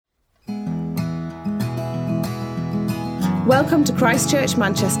Welcome to Christchurch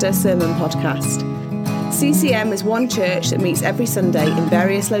Manchester Sermon Podcast. CCM is one church that meets every Sunday in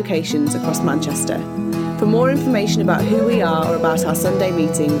various locations across Manchester. For more information about who we are or about our Sunday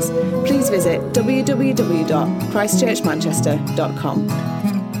meetings, please visit www.christchurchmanchester.com.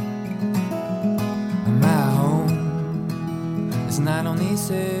 My home is not on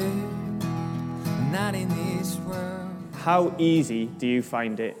this earth, not in this world. How easy do you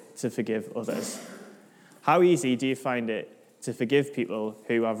find it to forgive others? How easy do you find it to forgive people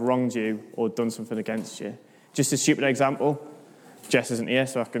who have wronged you or done something against you? Just a stupid example. Jess isn't here,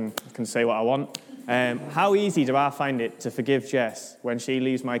 so I can say what I want. How easy do I find it to forgive Jess when she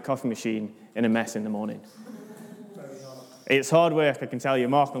leaves my coffee machine in a mess in the morning? It's hard work, I can tell you.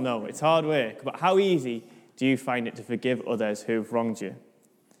 Mark will know. It's hard work. But how easy do you find it to forgive others who have wronged you?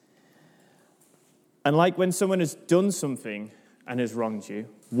 And like when someone has done something and has wronged you,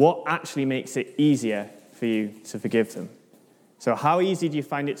 what actually makes it easier for you to forgive them? So how easy do you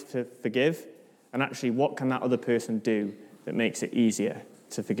find it to forgive? And actually, what can that other person do that makes it easier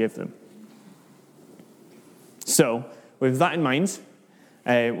to forgive them? So, with that in mind,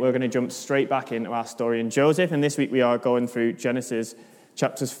 we're going to jump straight back into our story in Joseph. And this week we are going through Genesis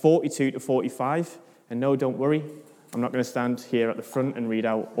chapters 42 to 45. And no, don't worry, I'm not going to stand here at the front and read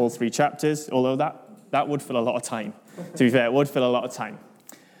out all three chapters, although that would fill a lot of time. To be fair, it would fill a lot of time.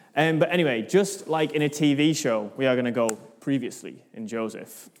 But anyway, just like in a TV show, we are going to go previously in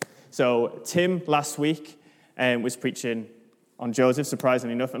Joseph. So Tim last week was preaching on Joseph,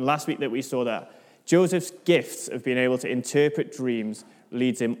 surprisingly enough, and last week that we saw that Joseph's gifts of being able to interpret dreams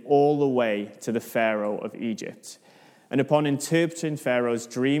leads him all the way to the Pharaoh of Egypt. And upon interpreting Pharaoh's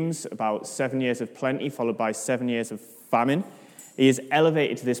dreams about 7 years of plenty followed by 7 years of famine, he is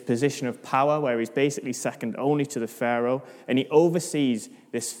elevated to this position of power where he's basically second only to the Pharaoh, and he oversees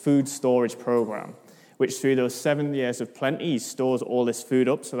this food storage program, which through those 7 years of plenty, he stores all this food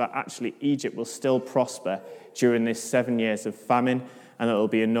up so that actually Egypt will still prosper during this 7 years of famine, and there will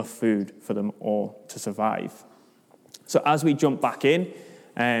be enough food for them all to survive. So as we jump back in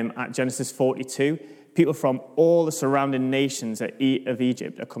at Genesis 42, people from all the surrounding nations of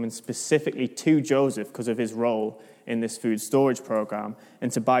Egypt are coming specifically to Joseph because of his role in this food storage program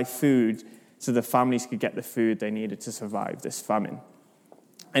and to buy food so the families could get the food they needed to survive this famine.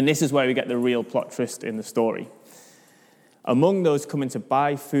 And this is where we get the real plot twist in the story. Among those coming to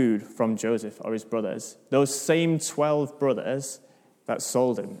buy food from Joseph are his brothers, those same 12 brothers that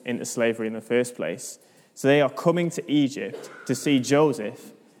sold him into slavery in the first place. So they are coming to Egypt to see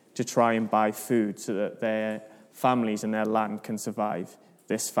Joseph to try and buy food so that their families and their land can survive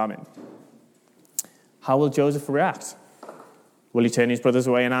this famine. How will Joseph react? Will he turn his brothers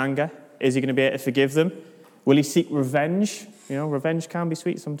away in anger? Is he going to be able to forgive them? Will he seek revenge? You know, revenge can be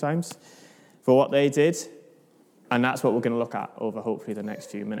sweet sometimes for what they did. And that's what we're going to look at over hopefully the next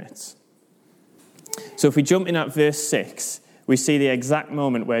few minutes. So if we jump in at verse 6, we see the exact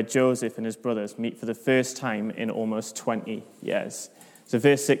moment where Joseph and his brothers meet for the first time in almost 20 years. So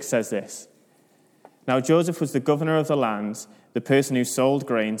verse 6 says this: Now Joseph was the governor of the land, the person who sold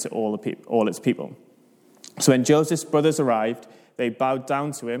grain to all its people. So when Joseph's brothers arrived, they bowed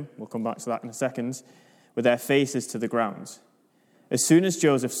down to him, we'll come back to that in a second, with their faces to the ground. As soon as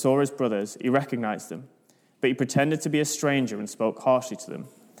Joseph saw his brothers, he recognized them, but he pretended to be a stranger and spoke harshly to them.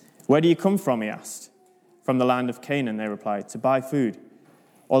 Where do you come from, he asked. From the land of Canaan, they replied, to buy food.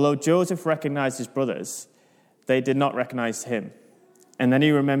 Although Joseph recognized his brothers, they did not recognize him. And then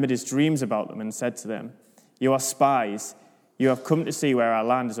he remembered his dreams about them and said to them, You are spies. You have come to see where our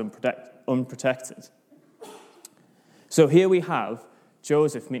land is unprotected. So here we have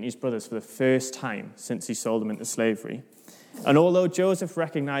Joseph meeting his brothers for the first time since he sold them into slavery. And although Joseph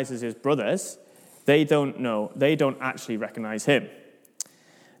recognizes his brothers, they don't actually recognize him.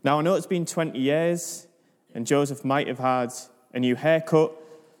 Now, I know it's been 20 years, and Joseph might have had a new haircut,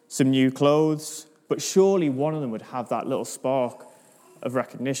 some new clothes, but surely one of them would have that little spark of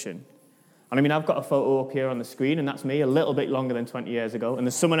recognition. And I mean, I've got a photo up here on the screen, and that's me a little bit longer than 20 years ago, and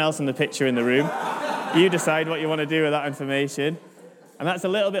there's someone else in the picture in the room. You decide what you want to do with that information. And that's a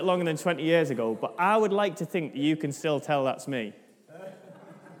little bit longer than 20 years ago, but I would like to think that you can still tell that's me.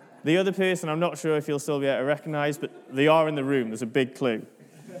 The other person, I'm not sure if you'll still be able to recognize, but they are in the room. There's a big clue.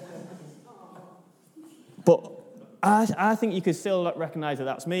 But I think you could still recognize that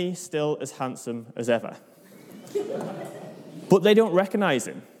that's me, still as handsome as ever. But they don't recognize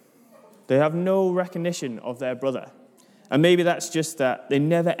him. They have no recognition of their brother. And maybe that's just that they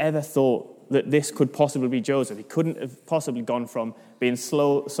never ever thought that this could possibly be Joseph. He couldn't have possibly gone from being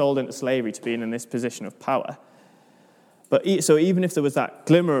sold into slavery to being in this position of power. But so even if there was that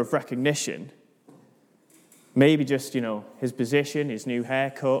glimmer of recognition, Maybe just, his position, his new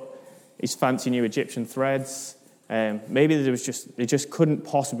haircut, his fancy new Egyptian threads. Maybe they just couldn't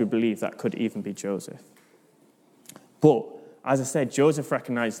possibly believe that could even be Joseph. But, as I said, Joseph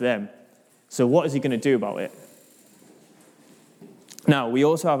recognized them. So what is he going to do about it? Now, we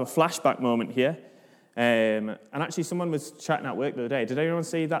also have a flashback moment here. And actually, someone was chatting at work the other day. Did anyone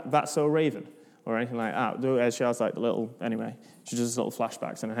see That's So Raven? Or anything like that? She has like the little, anyway, she does little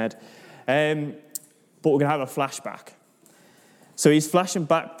flashbacks in her head. But we're going to have a flashback. So he's flashing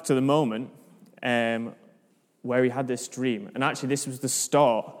back to the moment where he had this dream. And actually, this was the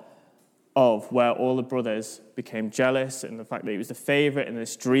start of where all the brothers became jealous and the fact that he was the favourite in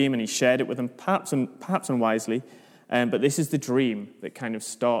this dream, and he shared it with them, perhaps unwisely. But this is the dream that kind of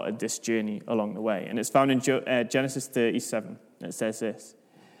started this journey along the way. And it's found in Genesis 37. It says this: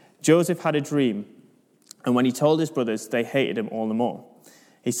 Joseph had a dream, and when he told his brothers, they hated him all the more.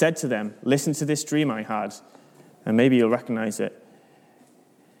 He said to them, "Listen to this dream I had," and maybe you'll recognize it.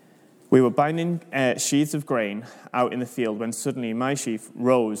 "We were binding sheaves of grain out in the field when suddenly my sheaf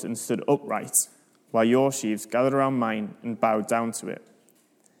rose and stood upright, while your sheaves gathered around mine and bowed down to it."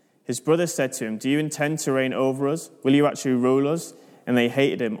 His brothers said to him, "Do you intend to reign over us? Will you actually rule us?" And they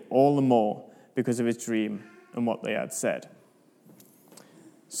hated him all the more because of his dream and what they had said.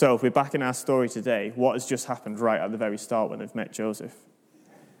 So if we're back in our story today, what has just happened right at the very start when they've met Joseph?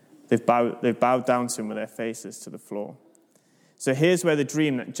 They've bowed down to him with their faces to the floor. So here's where the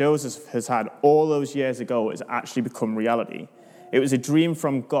dream that Joseph has had all those years ago has actually become reality. It was a dream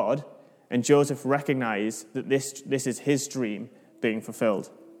from God, and Joseph recognized that this is his dream being fulfilled.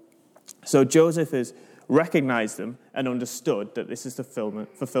 So Joseph has recognized them and understood that this is the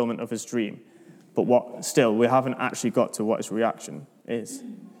fulfillment of his dream. But we haven't actually got to what his reaction is.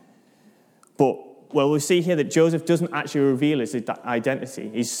 But we see here that Joseph doesn't actually reveal his identity.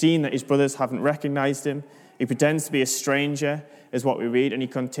 He's seen that his brothers haven't recognized him. He pretends to be a stranger, is what we read, and he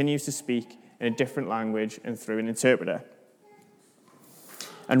continues to speak in a different language and through an interpreter.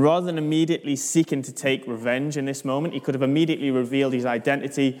 And rather than immediately seeking to take revenge in this moment, he could have immediately revealed his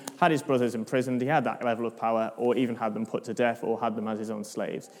identity, had his brothers imprisoned, he had that level of power, or even had them put to death, or had them as his own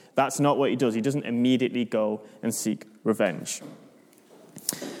slaves. That's not what he does. He doesn't immediately go and seek revenge.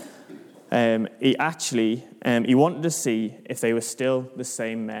 He wanted to see if they were still the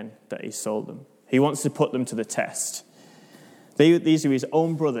same men that he sold them. He wants to put them to the test. These are his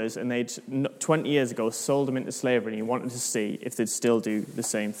own brothers, and they'd 20 years ago sold them into slavery, and he wanted to see if they'd still do the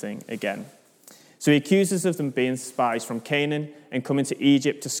same thing again. So he accuses of them being spies from Canaan and coming to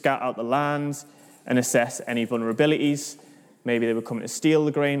Egypt to scout out the land and assess any vulnerabilities. Maybe they were coming to steal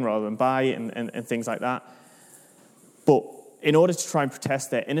the grain rather than buy it and things like that. But in order to try and protest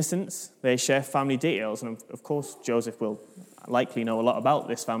their innocence, they share family details. And of course, Joseph will likely know a lot about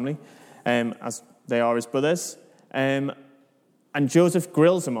this family, as they are his brothers. And Joseph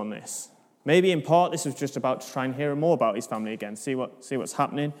grills him on this. Maybe in part this was just about to try and hear more about his family again, see what's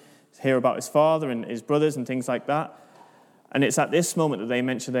happening, hear about his father and his brothers and things like that. And it's at this moment that they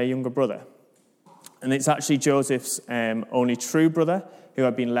mention their younger brother. And it's actually Joseph's only true brother who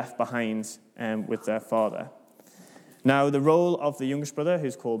had been left behind with their father. Now, the role of the youngest brother,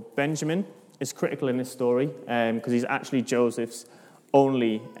 who's called Benjamin, is critical in this story because he's actually Joseph's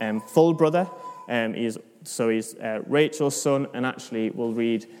only full brother. He's Rachel's son, and actually we'll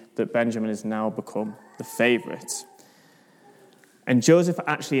read that Benjamin has now become the favourite. And Joseph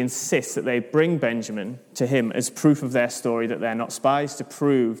actually insists that they bring Benjamin to him as proof of their story, that they're not spies, to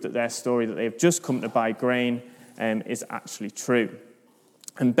prove that their story that they've just come to buy grain is actually true.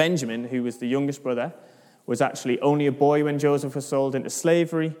 And Benjamin, who was the youngest brother, was actually only a boy when Joseph was sold into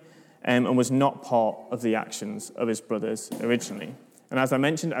slavery and was not part of the actions of his brothers originally. And as I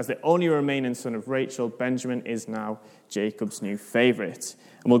mentioned, as the only remaining son of Rachel, Benjamin is now Jacob's new favourite.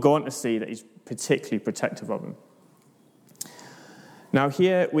 And we'll go on to see that he's particularly protective of him. Now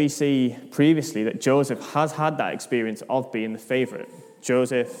here we see previously that Joseph has had that experience of being the favourite.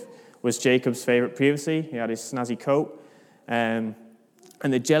 Joseph was Jacob's favourite previously. He had his snazzy coat. And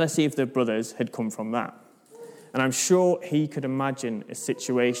the jealousy of the brothers had come from that. And I'm sure he could imagine a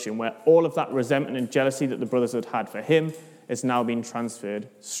situation where all of that resentment and jealousy that the brothers had had for him is now being transferred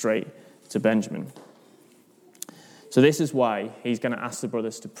straight to Benjamin. So this is why he's going to ask the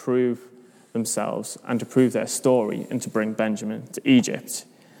brothers to prove themselves and to prove their story and to bring Benjamin to Egypt.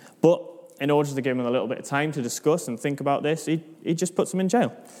 But in order to give them a little bit of time to discuss and think about this, he just puts them in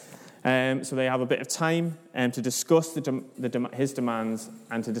jail. So they have a bit of time to discuss his demands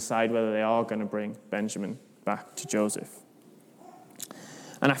and to decide whether they are going to bring Benjamin back to Joseph.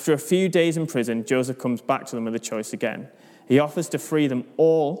 And after a few days in prison, Joseph comes back to them with a choice again. He offers to free them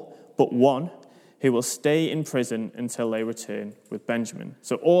all but one, who will stay in prison until they return with Benjamin.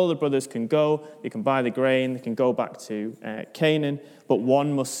 So all the brothers can go, they can buy the grain, they can go back to Canaan, but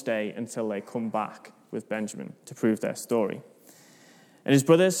one must stay until they come back with Benjamin to prove their story. And his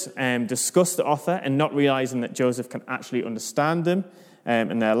brothers discuss the offer, and not realizing that Joseph can actually understand them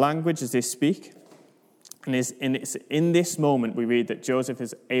and their language as they speak. And it's in this moment we read that Joseph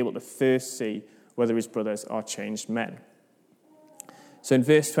is able to first see whether his brothers are changed men. So in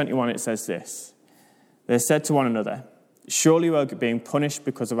verse 21 it says this: "They said to one another, 'Surely we are being punished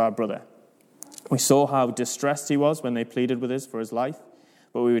because of our brother. We saw how distressed he was when they pleaded with us for his life,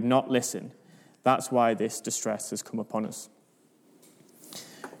 but we would not listen. That's why this distress has come upon us.'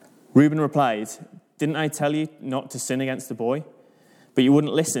 Reuben replied, 'Didn't I tell you not to sin against the boy? But you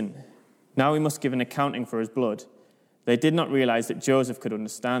wouldn't listen. Now we must give an accounting for his blood.' They did not realize that Joseph could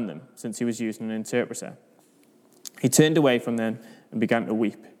understand them, since he was using an interpreter. He turned away from them and began to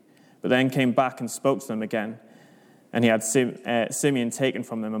weep, but then came back and spoke to them again. And he had Simeon taken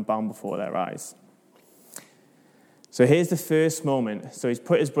from them and bound before their eyes." So here's the first moment. So he's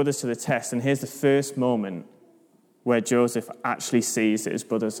put his brothers to the test, and here's the first moment where Joseph actually sees that his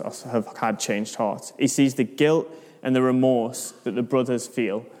brothers have had changed hearts. He sees the guilt and the remorse that the brothers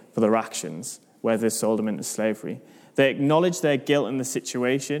feel for their actions, where they sold him into slavery. They acknowledge their guilt in the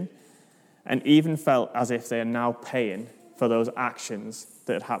situation and even felt as if they are now paying for those actions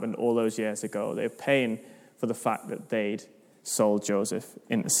that had happened all those years ago. They're paying for the fact that they'd sold Joseph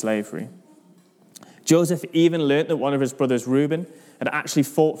into slavery. Joseph even learnt that one of his brothers, Reuben, had actually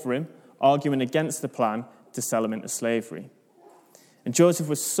fought for him, arguing against the plan to sell him into slavery. And Joseph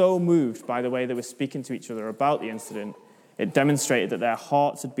was so moved by the way they were speaking to each other about the incident, it demonstrated that their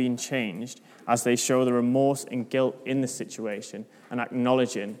hearts had been changed as they show the remorse and guilt in the situation and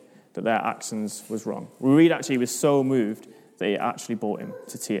acknowledging that their actions was wrong. We read actually he was so moved that it actually brought him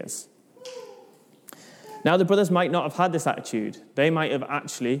to tears. Now the brothers might not have had this attitude. They might have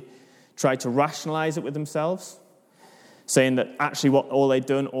actually tried to rationalize it with themselves, saying that actually what all they'd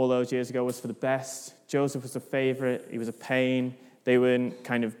done all those years ago was for the best. Joseph was a favorite. He was a pain. They weren't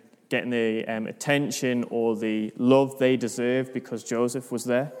kind of getting the attention or the love they deserved because Joseph was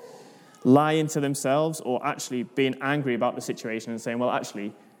there. Lying to themselves, or actually being angry about the situation and saying, well,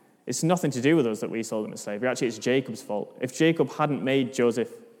 actually, it's nothing to do with us that we sold him into slavery. Actually, it's Jacob's fault. If Jacob hadn't made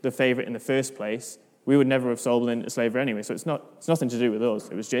Joseph the favorite in the first place, we would never have sold him into slavery anyway. So it's nothing to do with us.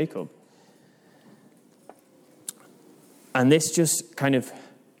 It was Jacob. And this just kind of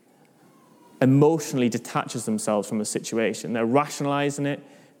emotionally detaches themselves from the situation. They're rationalizing it.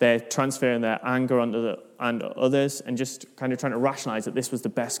 They're transferring their anger onto others and just kind of trying to rationalize that this was the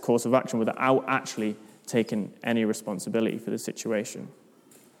best course of action without actually taking any responsibility for the situation.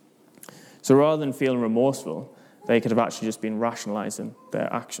 So rather than feeling remorseful, they could have actually just been rationalizing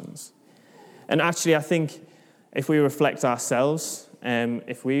their actions. And actually, I think if we reflect ourselves,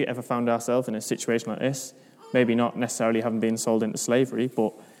 if we ever found ourselves in a situation like this, maybe not necessarily having been sold into slavery,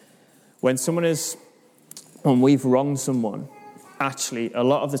 but when we've wronged someone, actually, a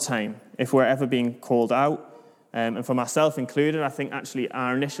lot of the time, if we're ever being called out, and for myself included, I think actually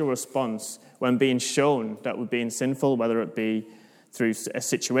our initial response when being shown that we're being sinful, whether it be through a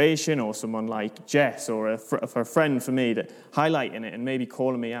situation or someone like Jess or a friend for me that highlighting it and maybe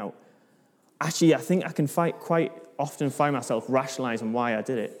calling me out, actually, I think I can quite often find myself rationalizing why I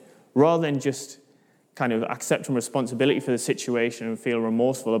did it, rather than just kind of accepting responsibility for the situation and feel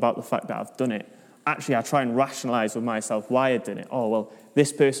remorseful about the fact that I've done it. Actually, I try and rationalize with myself why I did it. Oh, well,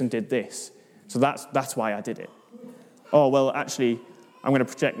 this person did this, so that's why I did it. Oh, well, actually, I'm going to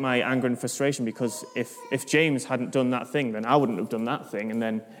project my anger and frustration because if James hadn't done that thing, then I wouldn't have done that thing, and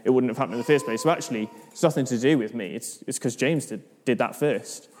then it wouldn't have happened in the first place. So actually, it's nothing to do with me. It's because James did that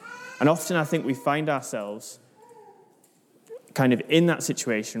first. And often I think we find ourselves kind of in that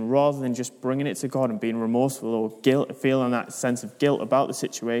situation rather than just bringing it to God and being remorseful or feeling that sense of guilt about the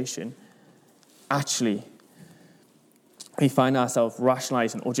situation. Actually, we find ourselves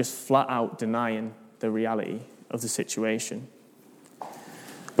rationalizing or just flat out denying the reality of the situation.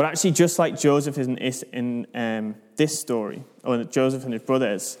 But actually, just like Joseph in this story, or Joseph and his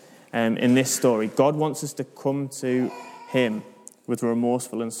brothers in this story, God wants us to come to him with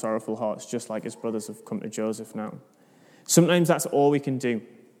remorseful and sorrowful hearts, just like his brothers have come to Joseph now. Sometimes that's all we can do.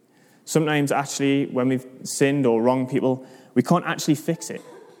 Sometimes, actually, when we've sinned or wronged people, we can't actually fix it.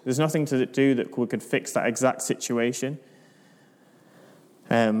 There's nothing to do that we could fix that exact situation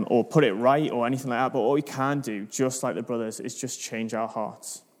or put it right or anything like that. But all we can do, just like the brothers, is just change our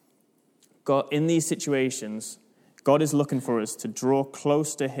hearts. God, in these situations, God is looking for us to draw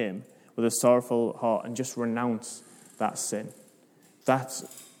close to him with a sorrowful heart and just renounce that sin.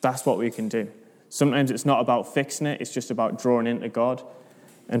 That's what we can do. Sometimes it's not about fixing it, it's just about drawing into God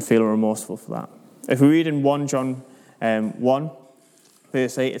and feeling remorseful for that. If we read in 1 John 1,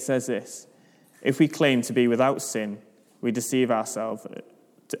 verse 8, it says this: if we claim to be without sin, we deceive ourselves,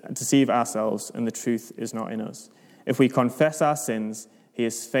 and the truth is not in us. If we confess our sins, he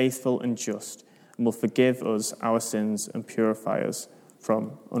is faithful and just and will forgive us our sins and purify us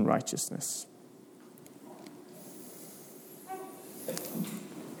from unrighteousness.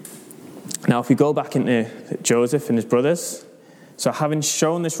 Now, if we go back into Joseph and his brothers, so having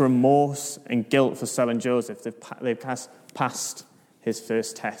shown this remorse and guilt for selling Joseph, they've passed his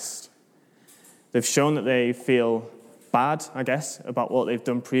first test. They've shown that they feel bad, I guess, about what they've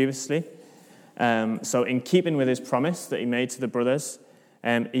done previously. So in keeping with his promise that he made to the brothers,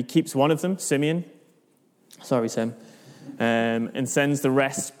 he keeps one of them, Simeon, and sends the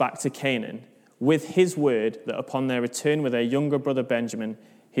rest back to Canaan with his word that upon their return with their younger brother Benjamin,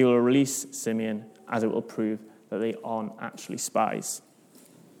 he will release Simeon, as it will prove that they aren't actually spies.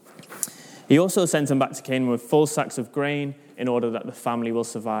 He also sends them back to Canaan with full sacks of grain in order that the family will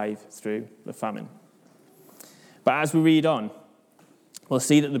survive through the famine. But as we read on, we'll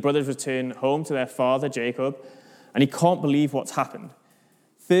see that the brothers return home to their father, Jacob, and he can't believe what's happened.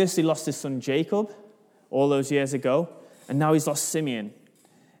 First, he lost his son Jacob all those years ago, and now he's lost Simeon.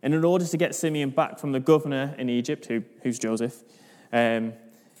 And in order to get Simeon back from the governor in Egypt, who's Joseph,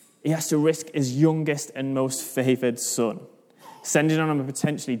 he has to risk his youngest and most favoured son, sending on a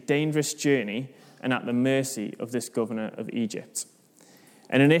potentially dangerous journey and at the mercy of this governor of Egypt.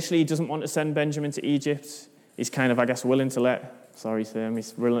 And initially, he doesn't want to send Benjamin to Egypt. He's kind of, I guess, willing to let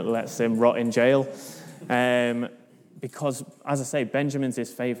Sim rot in jail. Because, as I say, Benjamin's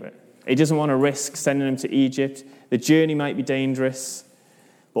his favourite. He doesn't want to risk sending him to Egypt. The journey might be dangerous.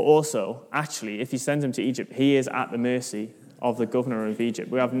 But also, actually, if he sends him to Egypt, he is at the mercy of the governor of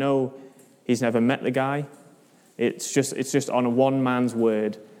Egypt. He's never met the guy. It's just on a one man's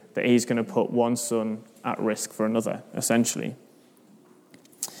word that he's going to put one son at risk for another, essentially.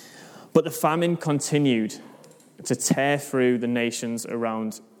 But the famine continued to tear through the nations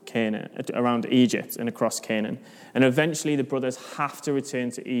around Egypt and across Canaan. And eventually the brothers have to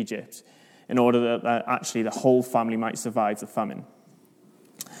return to Egypt in order that actually the whole family might survive the famine.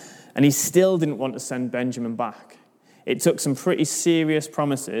 And he still didn't want to send Benjamin back. It took some pretty serious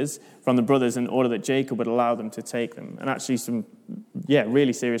promises from the brothers in order that Jacob would allow them to take them. And actually some,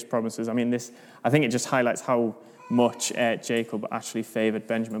 really serious promises. I think it just highlights how much Jacob actually favoured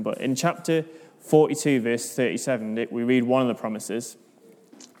Benjamin. But in chapter 42, verse 37, we read one of the promises.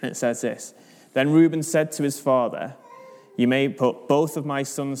 And it says this: Then Reuben said to his father, "You may put both of my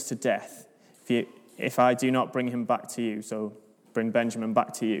sons to death if I do not bring him back to you." So bring Benjamin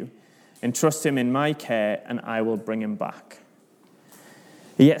back to you. "Entrust him in my care, and I will bring him back."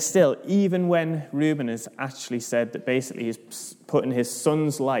 Yet still, even when Reuben has actually said that basically he's putting his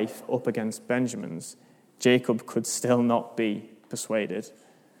son's life up against Benjamin's, Jacob could still not be persuaded.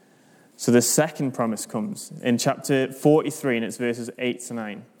 So the second promise comes in chapter 43, and it's verses 8 to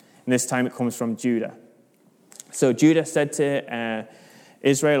 9. And this time it comes from Judah. So Judah said to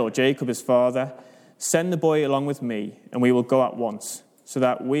Israel, or Jacob his father, "Send the boy along with me, and we will go at once, so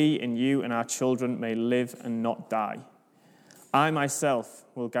that we and you and our children may live and not die. I myself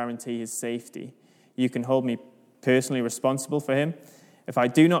will guarantee his safety. You can hold me personally responsible for him. If I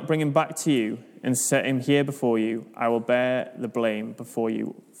do not bring him back to you and set him here before you, I will bear the blame before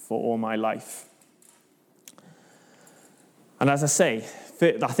you for all my life." And as I say,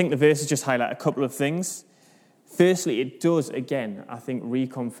 I think the verses just highlight a couple of things. Firstly, it does, again, I think,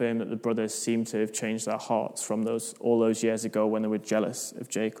 reconfirm that the brothers seem to have changed their hearts from all those years ago when they were jealous of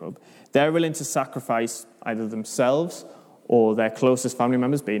Jacob. They're willing to sacrifice either themselves or their closest family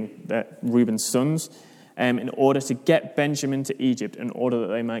members, being Reuben's sons, in order to get Benjamin to Egypt, in order that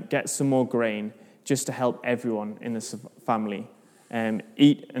they might get some more grain, just to help everyone in the family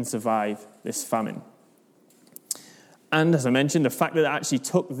eat and survive this famine. And as I mentioned, the fact that it actually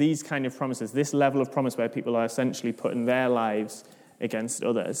took these kind of promises, this level of promise where people are essentially putting their lives against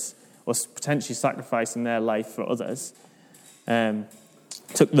others, or potentially sacrificing their life for others,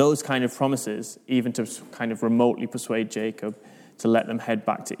 took those kind of promises even to kind of remotely persuade Jacob to let them head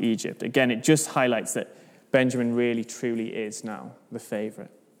back to Egypt. Again, it just highlights that Benjamin really, truly is now the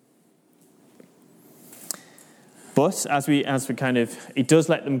favourite. But he does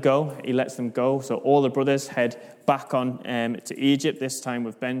let them go. He lets them go. So all the brothers head back on to Egypt, this time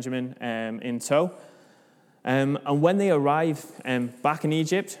with Benjamin in tow. And when they arrive back in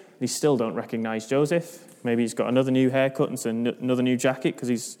Egypt, they still don't recognize Joseph. Maybe he's got another new haircut and another new jacket because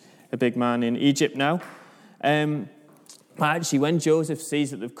he's a big man in Egypt now. But actually, when Joseph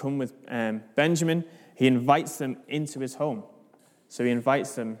sees that they've come with Benjamin, he invites them into his home. So he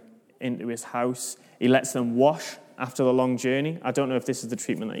invites them into his house. He lets them wash after the long journey. I don't know if this is the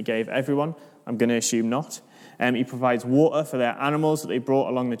treatment that he gave everyone. I'm going to assume not. He provides water for their animals that they brought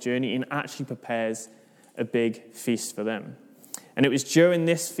along the journey and actually prepares a big feast for them. And it was during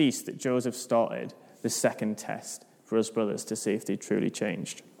this feast that Joseph started the second test for his brothers to see if they truly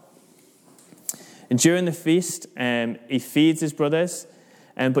changed. And during the feast, he feeds his brothers,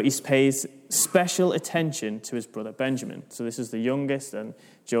 but he pays special attention to his brother Benjamin. So this is the youngest and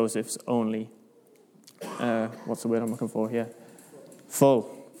Joseph's only, what's the word I'm looking for here? Full,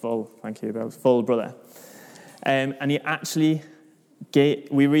 thank you, Bill. Full brother. And he actually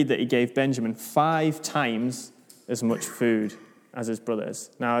we read that he gave Benjamin 5 times as much food as his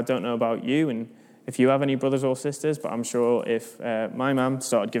brothers. Now, I don't know about you and if you have any brothers or sisters, but I'm sure if my mum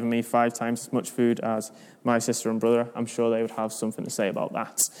started giving me 5 times as much food as my sister and brother, I'm sure they would have something to say about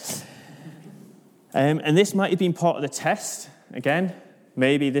that. And this might have been part of the test. Again,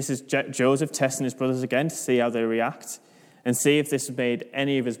 maybe this is Joseph testing his brothers again to see how they react and see if this made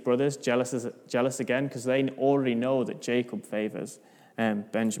any of his brothers jealous again, because they already know that Jacob favours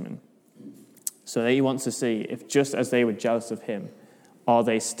Benjamin. So he wants to see if just as they were jealous of him, are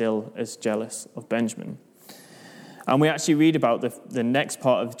they still as jealous of Benjamin? And we actually read about the next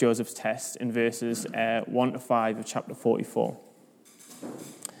part of Joseph's test in verses 1 to 5 of chapter 44.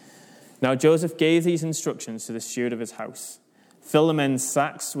 Now Joseph gave these instructions to the steward of his house. Fill the men's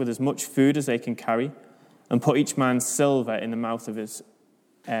sacks with as much food as they can carry, and put each man's silver in the mouth of his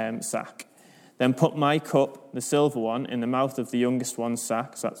sack. Then put my cup, the silver one, in the mouth of the youngest one's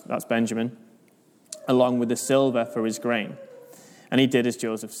sack, so that's Benjamin, along with the silver for his grain. And he did as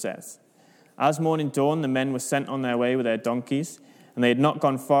Joseph says. As morning dawned, the men were sent on their way with their donkeys, and they had not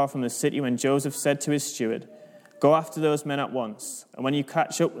gone far from the city when Joseph said to his steward, "Go after those men at once, and when you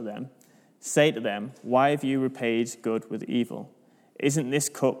catch up with them, say to them, 'Why have you repaid good with evil? Isn't this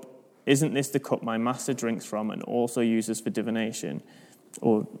the cup my master drinks from and also uses for divination?'"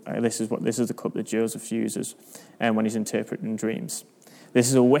 Or this is the cup that Joseph uses when he's interpreting dreams. "This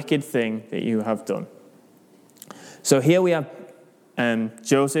is a wicked thing that you have done." So here we have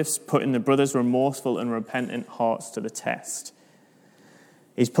Joseph's putting the brothers' remorseful and repentant hearts to the test.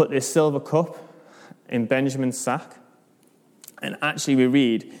 He's put this silver cup in Benjamin's sack, and actually we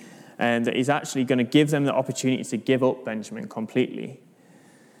read that he's actually going to give them the opportunity to give up Benjamin completely.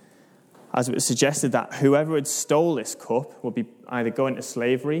 As it was suggested that whoever had stole this cup would be either go into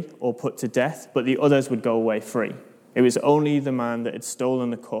slavery or put to death, but the others would go away free. It was only the man that had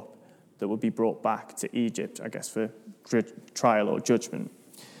stolen the cup that would be brought back to Egypt, I guess, for trial or judgment.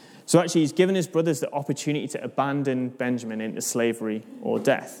 So actually, he's given his brothers the opportunity to abandon Benjamin into slavery or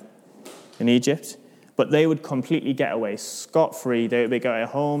death in Egypt, but they would completely get away scot-free. They go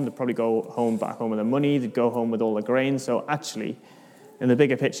home, they'd probably go back home with their money, they'd go home with all the grain. So actually, in the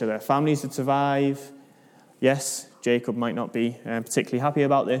bigger picture, their families would survive. Yes, Jacob might not be particularly happy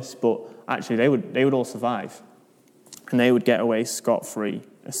about this, but actually they would all survive. And they would get away scot-free,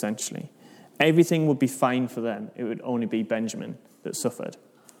 essentially. Everything would be fine for them. It would only be Benjamin that suffered.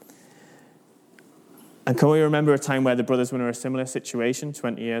 And can we remember a time where the brothers were in a similar situation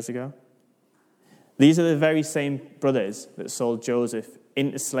 20 years ago? These are the very same brothers that sold Joseph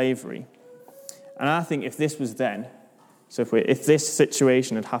into slavery. And I think if this was then, so if this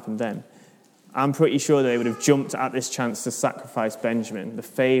situation had happened then, I'm pretty sure they would have jumped at this chance to sacrifice Benjamin, the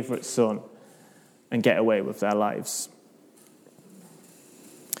favourite son, and get away with their lives.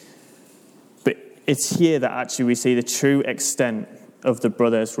 But it's here that actually we see the true extent of the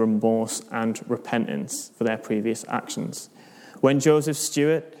brothers' remorse and repentance for their previous actions. When Joseph's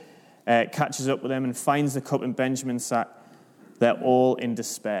steward catches up with them and finds the cup in Benjamin's sack, they're all in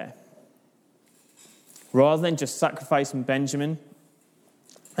despair. Rather than just sacrificing Benjamin,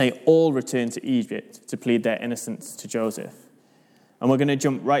 they all return to Egypt to plead their innocence to Joseph. And we're going to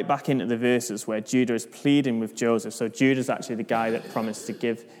jump right back into the verses where Judah is pleading with Joseph. So Judah's actually the guy that promised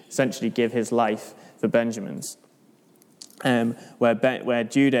to essentially give his life for Benjamin's. Where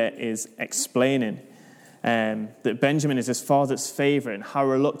Judah is explaining that Benjamin is his father's favourite and how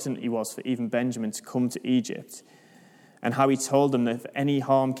reluctant he was for even Benjamin to come to Egypt. And how he told them that if any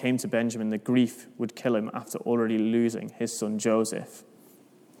harm came to Benjamin, the grief would kill him after already losing his son Joseph.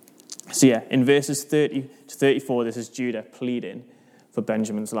 So yeah, in verses 30 to 34, this is Judah pleading for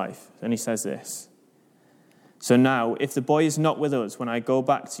Benjamin's life. And he says this: "So now, if the boy is not with us when I go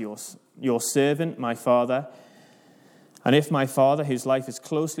back to your servant, my father, and if my father, whose life is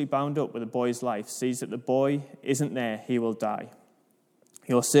closely bound up with the boy's life, sees that the boy isn't there, he will die.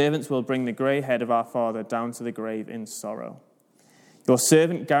 Your servants will bring the grey head of our father down to the grave in sorrow. Your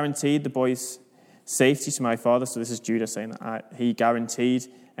servant guaranteed the boy's safety to my father." So this is Judah saying that he guaranteed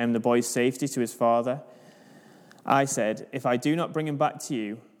the boy's safety to his father. "I said, if I do not bring him back to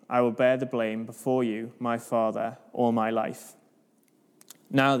you, I will bear the blame before you, my father, all my life.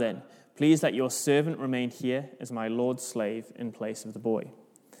 Now then, please let your servant remain here as my lord's slave in place of the boy,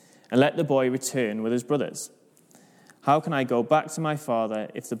 and let the boy return with his brothers. How can I go back to my father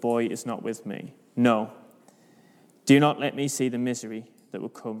if the boy is not with me? No, do not let me see the misery that will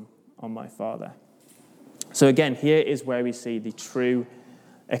come on my father." So again, here is where we see the true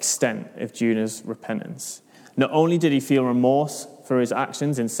extent of Judah's repentance. Not only did he feel remorse for his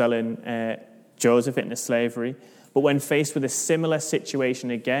actions in selling Joseph into slavery, but when faced with a similar situation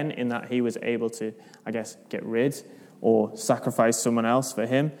again, in that he was able to, get rid or sacrifice someone else for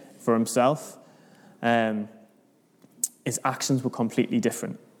himself, his actions were completely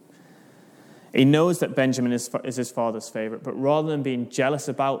different. He knows that Benjamin is his father's favorite, but rather than being jealous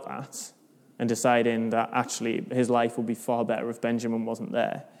about that and deciding that actually his life would be far better if Benjamin wasn't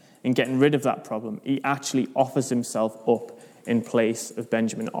there, and getting rid of that problem, he actually offers himself up in place of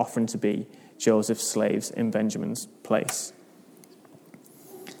Benjamin, offering to be Joseph's slaves in Benjamin's place.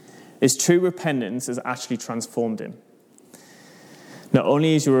 His true repentance has actually transformed him. Not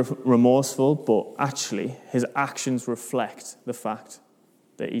only is he remorseful, but actually his actions reflect the fact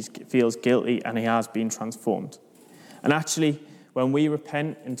that he feels guilty and he has been transformed. And actually, when we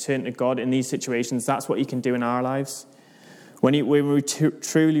repent and turn to God in these situations, that's what he can do in our lives. When we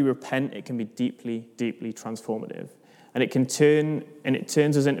truly repent, it can be deeply, deeply transformative. And it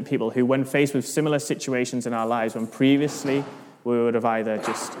turns us into people who, when faced with similar situations in our lives, when previously we would have either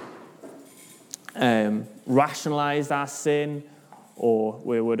just rationalized our sin, or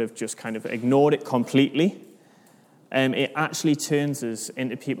we would have just kind of ignored it completely, it actually turns us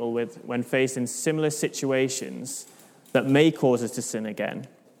into people when faced in similar situations that may cause us to sin again,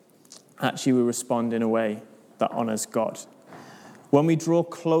 actually we respond in a way that honors God. When we draw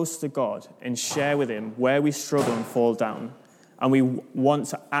close to God and share with him where we struggle and fall down, and we want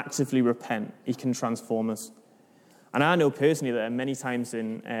to actively repent, he can transform us. And I know personally that there are many times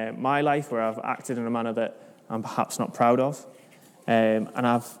in my life where I've acted in a manner that I'm perhaps not proud of.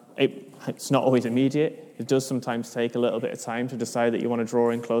 It's not always immediate. It does sometimes take a little bit of time to decide that you want to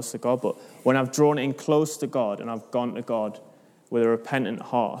draw in close to God. But when I've drawn in close to God and I've gone to God with a repentant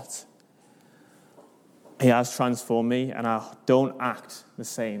heart, he has transformed me, and I don't act the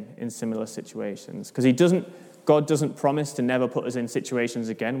same in similar situations. Because God doesn't promise to never put us in situations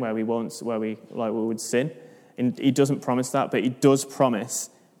again where we would sin. And he doesn't promise that, but he does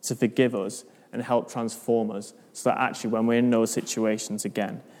promise to forgive us and help transform us, so that actually when we're in those situations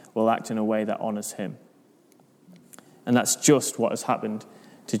again, we'll act in a way that honors him. And that's just what has happened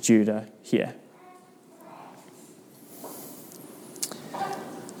to Judah here.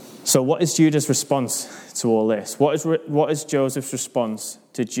 So what is Judah's response to all this? What is Joseph's response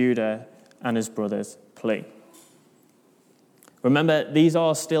to Judah and his brothers' plea? Remember, these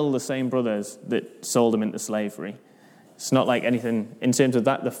are still the same brothers that sold him into slavery. It's not like anything, in terms of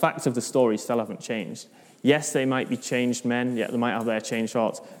that, the facts of the story still haven't changed. Yes, they might be changed men, they might have their changed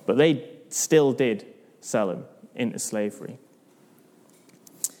hearts, but they still did sell him into slavery.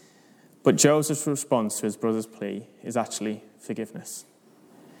 But Joseph's response to his brother's plea is actually forgiveness.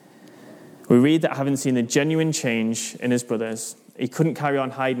 We read that having seen the genuine change in his brothers, he couldn't carry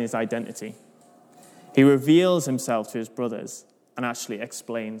on hiding his identity. He reveals himself to his brothers and actually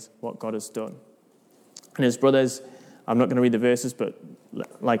explains what God has done. And his brothers, I'm not going to read the verses, but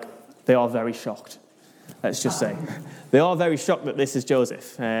they are very shocked. Let's just say. They are very shocked that this is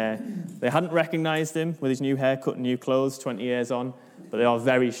Joseph. They hadn't recognized him with his new haircut and new clothes 20 years on, but they are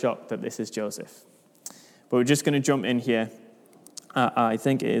very shocked that this is Joseph. But we're just going to jump in here. I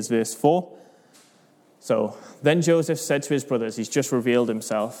think it is verse 4. So, then Joseph said to his brothers, he's just revealed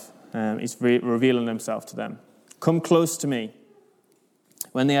himself. He's revealing himself to them. "Come close to me."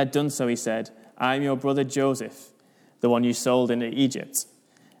 When they had done so, he said, "I am your brother Joseph, the one you sold into Egypt.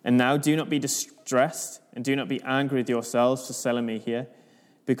 And now do not be distressed, and do not be angry with yourselves for selling me here,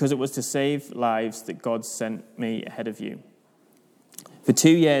 because it was to save lives that God sent me ahead of you. For 2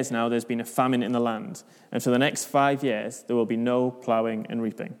 years now there's been a famine in the land, and for the next 5 years there will be no ploughing and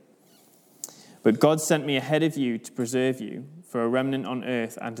reaping. But God sent me ahead of you to preserve you for a remnant on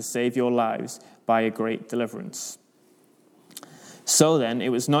earth and to save your lives by a great deliverance. So then, it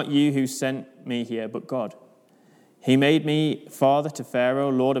was not you who sent me here, but God. He made me father to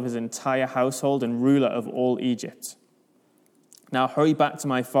Pharaoh, lord of his entire household and ruler of all Egypt. Now hurry back to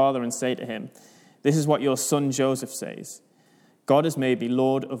my father and say to him, 'This is what your son Joseph says. God has made me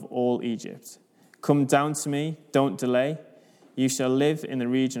Lord of all Egypt. Come down to me, don't delay. You shall live in the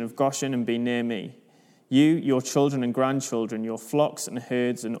region of Goshen and be near me. You, your children and grandchildren, your flocks and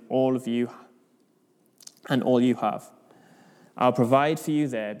herds, and all you have. I'll provide for you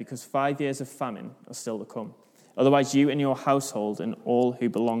there, because 5 years of famine are still to come. Otherwise, you and your household and all who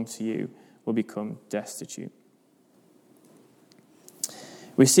belong to you will become destitute.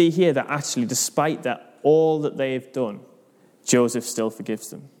 We see here that actually, despite that, all that they have done, Joseph still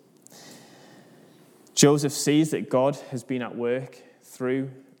forgives them. Joseph sees that God has been at work through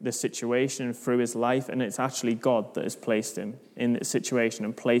the situation, through his life, and it's actually God that has placed him in this situation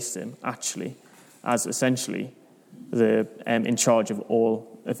and placed him actually as essentially in charge of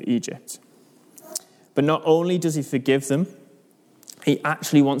all of Egypt. But not only does he forgive them, he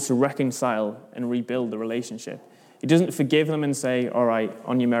actually wants to reconcile and rebuild the relationship. He doesn't forgive them and say, all right,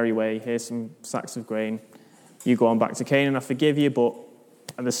 on your merry way, here's some sacks of grain. You go on back to Canaan, I forgive you, but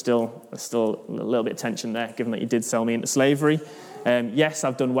there's still a little bit of tension there, given that you did sell me into slavery. Yes,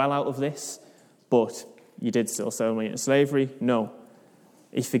 I've done well out of this, but you did still sell me into slavery. No.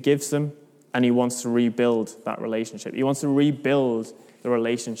 He forgives them, and he wants to rebuild that relationship. He wants to rebuild the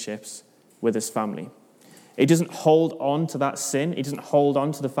relationships with his family. He doesn't hold on to that sin. He doesn't hold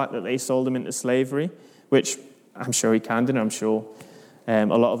on to the fact that they sold him into slavery, which I'm sure he can do, and I'm sure a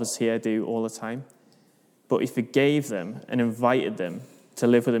lot of us here do all the time. But he forgave them and invited them to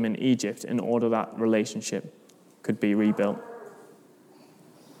live with him in Egypt in order that relationship could be rebuilt.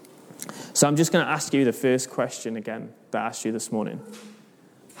 So I'm just going to ask you the first question again that I asked you this morning.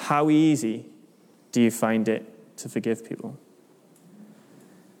 How easy do you find it to forgive people?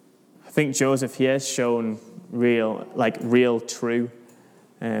 I think Joseph here has shown real, true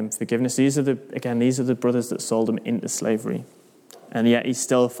forgiveness. These are the brothers that sold him into slavery. And yet he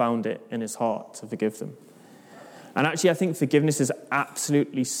still found it in his heart to forgive them. And actually, I think forgiveness is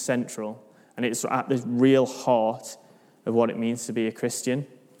absolutely central, and it's at the real heart of what it means to be a Christian.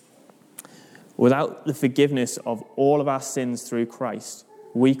 Without the forgiveness of all of our sins through Christ,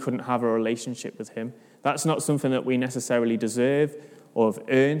 we couldn't have a relationship with him. That's not something that we necessarily deserve or have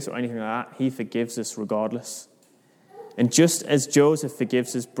earned or anything like that. He forgives us regardless. And just as Joseph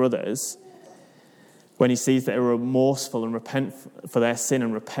forgives his brothers when he sees that they're remorseful and repent for their sin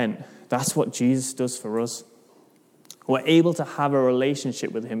and repent, that's what Jesus does for us. We're able to have a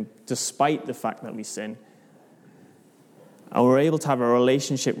relationship with him despite the fact that we sin. And we're able to have a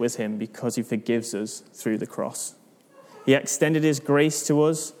relationship with him because he forgives us through the cross. He extended his grace to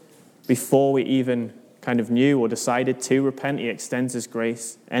us before we even kind of knew or decided to repent. He extends his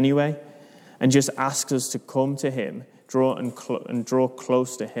grace anyway and just asks us to come to him, draw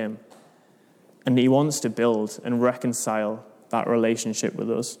close to him. And he wants to build and reconcile that relationship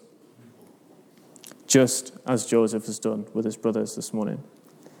with us, just as Joseph has done with his brothers this morning.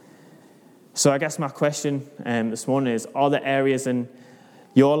 So I guess my question this morning is, are there areas in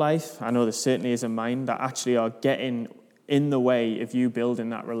your life, I know there certainly is in mine, that actually are getting in the way of you building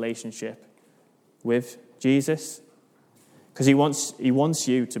that relationship with Jesus? Because he wants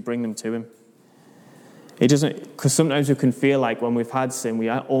you to bring them to him. He doesn't, because sometimes we can feel like when we've had sin, we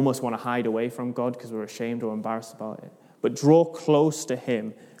almost want to hide away from God because we're ashamed or embarrassed about it. But draw close to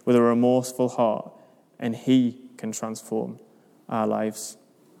him with a remorseful heart, and he can transform our lives.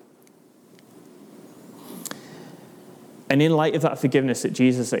 And in light of that forgiveness that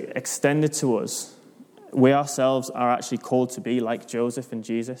Jesus extended to us, we ourselves are actually called to be like Joseph and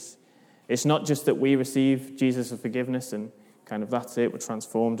Jesus. It's not just that we receive Jesus' forgiveness and kind of that's it, we're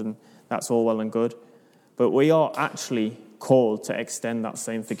transformed and that's all well and good. But we are actually called to extend that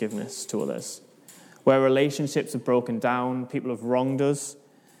same forgiveness to others. Where relationships have broken down, people have wronged us,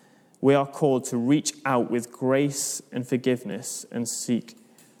 we are called to reach out with grace and forgiveness and seek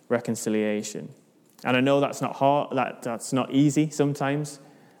reconciliation. And I know that's not hard, that's not easy sometimes,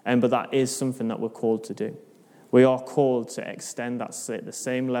 but that is something that we're called to do. We are called to extend the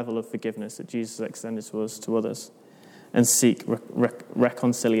same level of forgiveness that Jesus extended to us to others and seek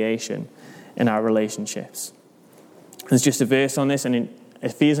reconciliation in our relationships. There's just a verse on this, and in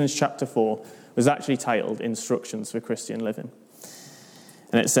Ephesians chapter 4 was actually titled Instructions for Christian Living.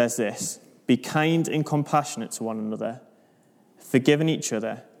 And it says this: be kind and compassionate to one another, forgiving each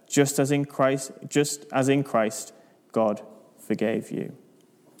other, just as in Christ God forgave you.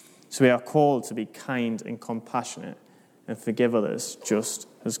 So we are called to be kind and compassionate and forgive others just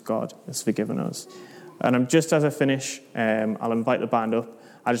as God has forgiven us. And just as I finish, I'll invite the band up.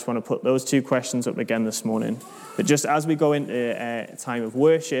 I just want to put those two questions up again this morning. But just as we go into a time of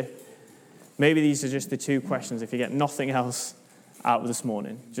worship, maybe these are just the two questions. If you get nothing else out of this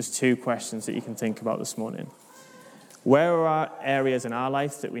morning, just two questions that you can think about this morning. Where are areas in our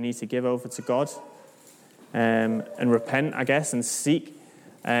life that we need to give over to God and repent, I guess, and seek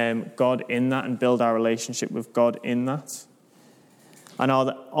God in that and build our relationship with God in that? And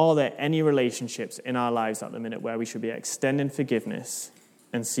are there any relationships in our lives at the minute where we should be extending forgiveness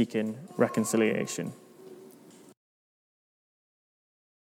and seeking reconciliation?